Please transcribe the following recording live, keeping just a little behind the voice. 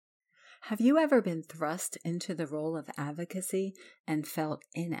Have you ever been thrust into the role of advocacy and felt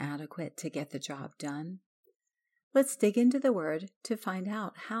inadequate to get the job done? Let's dig into the Word to find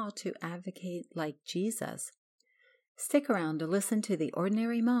out how to advocate like Jesus. Stick around to listen to the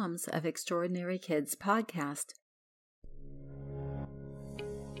Ordinary Moms of Extraordinary Kids podcast.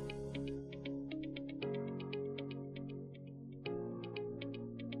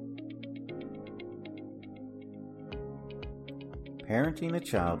 Parenting a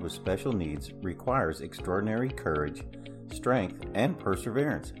child with special needs requires extraordinary courage, strength, and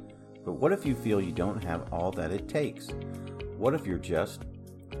perseverance. But what if you feel you don't have all that it takes? What if you're just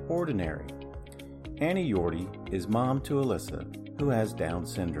ordinary? Annie Yorty is mom to Alyssa, who has Down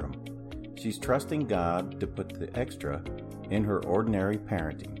syndrome. She's trusting God to put the extra in her ordinary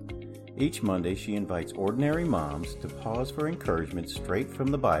parenting. Each Monday, she invites ordinary moms to pause for encouragement straight from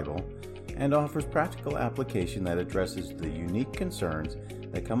the Bible and offers practical application that addresses the unique concerns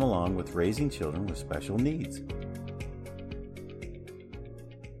that come along with raising children with special needs.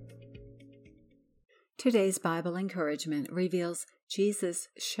 Today's Bible encouragement reveals Jesus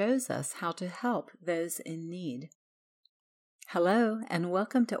shows us how to help those in need. Hello, and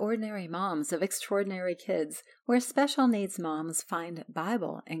welcome to Ordinary Moms of Extraordinary Kids, where special needs moms find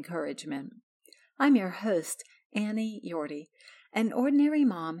Bible encouragement. I'm your host, Annie Yorty, an ordinary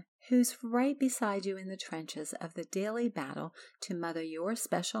mom who's right beside you in the trenches of the daily battle to mother your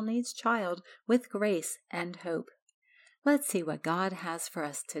special needs child with grace and hope. Let's see what God has for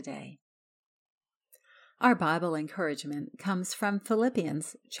us today. Our Bible encouragement comes from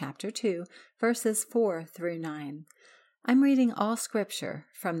Philippians chapter 2, verses 4 through 9. I'm reading all scripture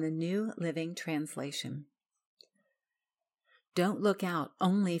from the New Living Translation. Don't look out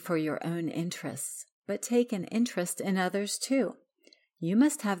only for your own interests, but take an interest in others too. You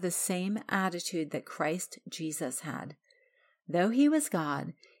must have the same attitude that Christ Jesus had. Though he was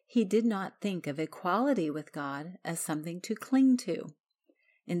God, he did not think of equality with God as something to cling to.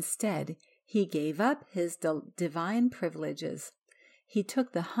 Instead, he gave up his divine privileges. He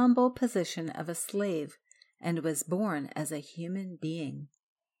took the humble position of a slave and was born as a human being.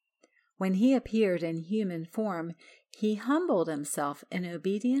 When he appeared in human form, he humbled himself in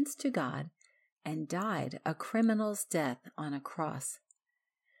obedience to God and died a criminal's death on a cross.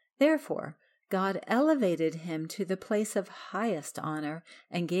 Therefore, God elevated him to the place of highest honor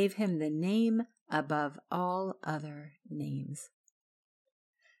and gave him the name above all other names.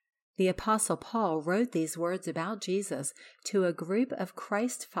 The Apostle Paul wrote these words about Jesus to a group of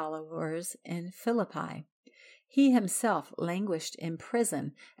Christ followers in Philippi. He himself languished in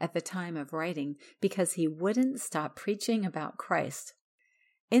prison at the time of writing because he wouldn't stop preaching about Christ.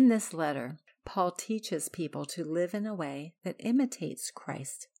 In this letter, Paul teaches people to live in a way that imitates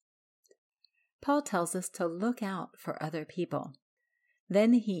Christ. Paul tells us to look out for other people.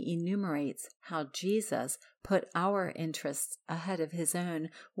 Then he enumerates how Jesus put our interests ahead of his own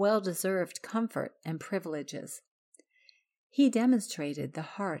well-deserved comfort and privileges. He demonstrated the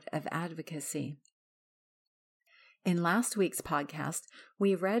heart of advocacy. In last week's podcast,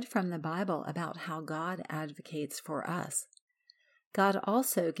 we read from the Bible about how God advocates for us. God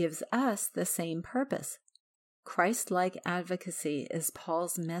also gives us the same purpose. Christ-like advocacy is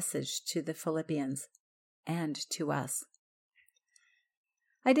Paul's message to the Philippians and to us.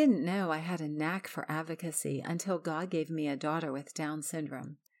 I didn't know I had a knack for advocacy until God gave me a daughter with Down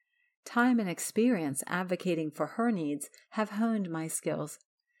syndrome. Time and experience advocating for her needs have honed my skills.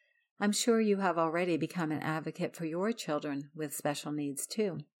 I'm sure you have already become an advocate for your children with special needs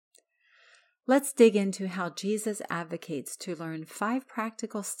too. Let's dig into how Jesus advocates to learn 5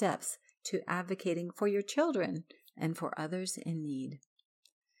 practical steps to advocating for your children and for others in need.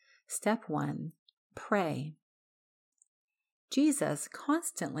 Step 1. Pray. Jesus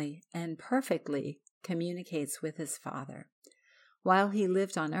constantly and perfectly communicates with his Father. While he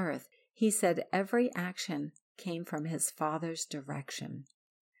lived on earth, he said every action came from his Father's direction.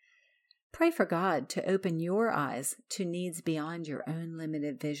 Pray for God to open your eyes to needs beyond your own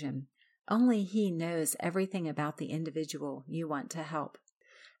limited vision. Only he knows everything about the individual you want to help.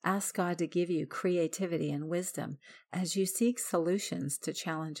 Ask God to give you creativity and wisdom as you seek solutions to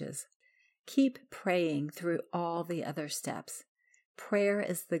challenges. Keep praying through all the other steps. Prayer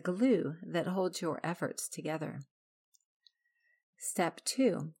is the glue that holds your efforts together. Step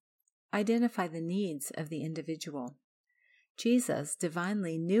 2. Identify the needs of the individual. Jesus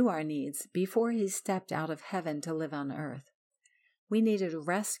divinely knew our needs before he stepped out of heaven to live on earth. We needed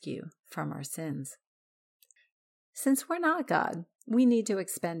rescue from our sins. Since we're not God, we need to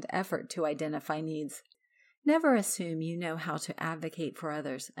expend effort to identify needs. Never assume you know how to advocate for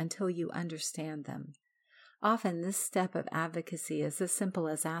others until you understand them. Often this step of advocacy is as simple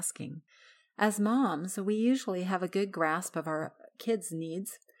as asking. As moms, we usually have a good grasp of our kids'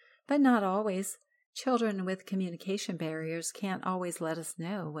 needs, but not always. Children with communication barriers can't always let us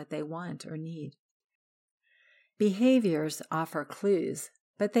know what they want or need. Behaviors offer clues,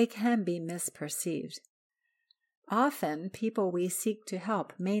 but they can be misperceived. Often, people we seek to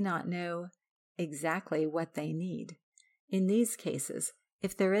help may not know exactly what they need. In these cases,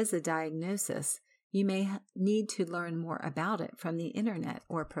 if there is a diagnosis, you may need to learn more about it from the internet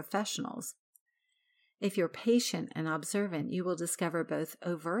or professionals. If you're patient and observant, you will discover both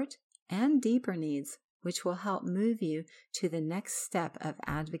overt and deeper needs, which will help move you to the next step of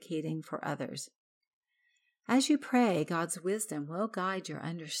advocating for others. As you pray, God's wisdom will guide your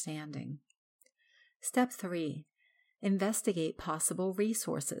understanding. Step 3. Investigate possible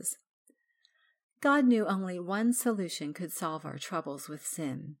resources. God knew only one solution could solve our troubles with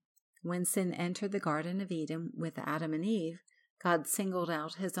sin. When sin entered the Garden of Eden with Adam and Eve, God singled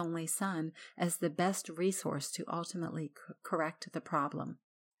out His only Son as the best resource to ultimately correct the problem.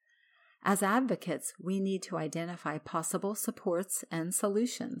 As advocates, we need to identify possible supports and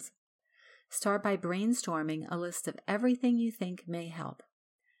solutions. Start by brainstorming a list of everything you think may help.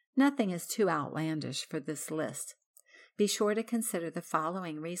 Nothing is too outlandish for this list. Be sure to consider the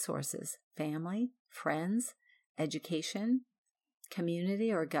following resources: family, friends, education,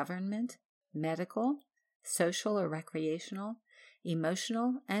 community or government, medical, social or recreational,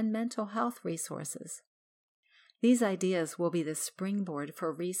 emotional, and mental health resources. These ideas will be the springboard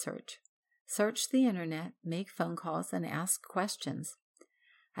for research. Search the internet, make phone calls, and ask questions.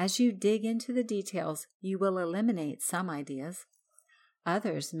 As you dig into the details, you will eliminate some ideas.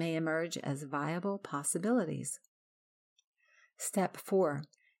 Others may emerge as viable possibilities. Step 4.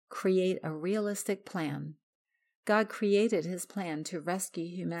 Create a realistic plan. God created His plan to rescue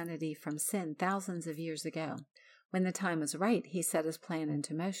humanity from sin thousands of years ago. When the time was right, He set His plan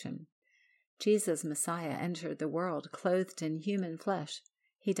into motion. Jesus, Messiah, entered the world clothed in human flesh.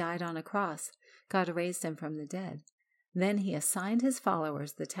 He died on a cross. God raised Him from the dead. Then He assigned His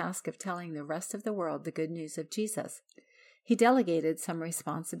followers the task of telling the rest of the world the good news of Jesus. He delegated some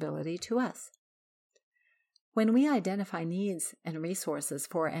responsibility to us. When we identify needs and resources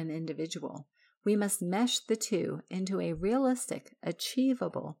for an individual, we must mesh the two into a realistic,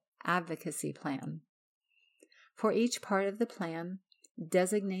 achievable advocacy plan. For each part of the plan,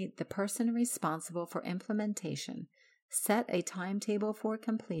 designate the person responsible for implementation, set a timetable for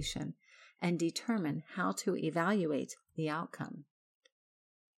completion, and determine how to evaluate the outcome.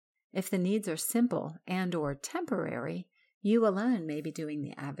 If the needs are simple and/or temporary, you alone may be doing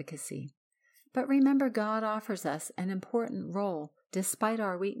the advocacy. But remember, God offers us an important role despite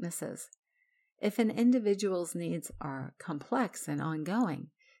our weaknesses. If an individual's needs are complex and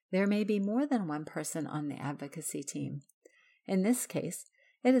ongoing, there may be more than one person on the advocacy team. In this case,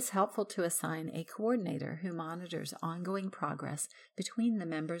 it is helpful to assign a coordinator who monitors ongoing progress between the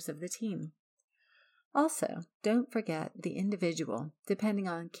members of the team. Also, don't forget the individual, depending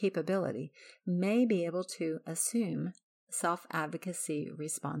on capability, may be able to assume self-advocacy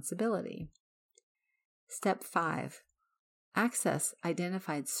responsibility. Step 5. Access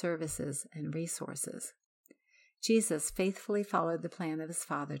identified services and resources. Jesus faithfully followed the plan of His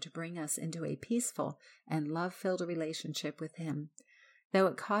Father to bring us into a peaceful and love-filled relationship with Him. Though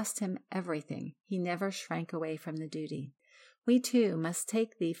it cost Him everything, He never shrank away from the duty. We too must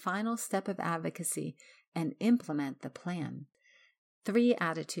take the final step of advocacy and implement the plan. 3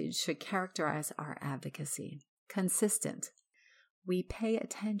 attitudes should characterize our advocacy. Consistent. We pay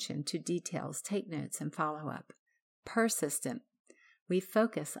attention to details, take notes, and follow up. Persistent. We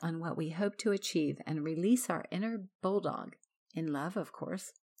focus on what we hope to achieve and release our inner bulldog, in love, of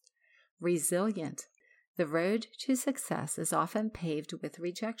course. Resilient. The road to success is often paved with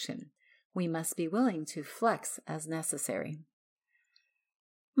rejection. We must be willing to flex as necessary.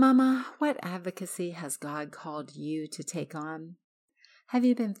 Mama, what advocacy has God called you to take on? Have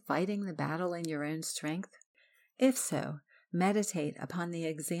you been fighting the battle in your own strength? If so, meditate upon the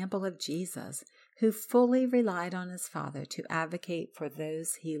example of Jesus, who fully relied on His Father to advocate for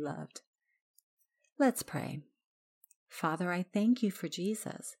those He loved. Let's pray. Father, I thank You for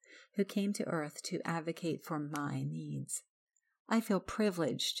Jesus, who came to earth to advocate for my needs. I feel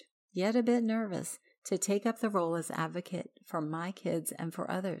privileged, yet a bit nervous, to take up the role as advocate for my kids and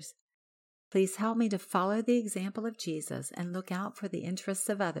for others. Please help me to follow the example of Jesus and look out for the interests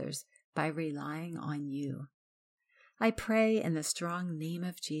of others by relying on You. I pray in the strong name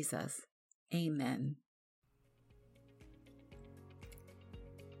of Jesus. Amen.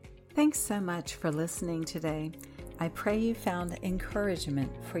 Thanks so much for listening today. I pray you found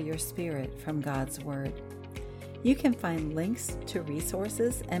encouragement for your spirit from God's Word. You can find links to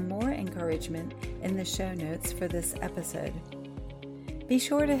resources and more encouragement in the show notes for this episode. Be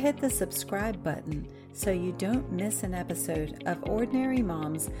sure to hit the subscribe button so you don't miss an episode of Ordinary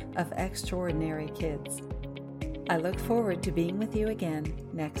Moms of Extraordinary Kids. I look forward to being with you again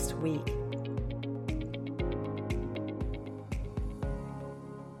next week.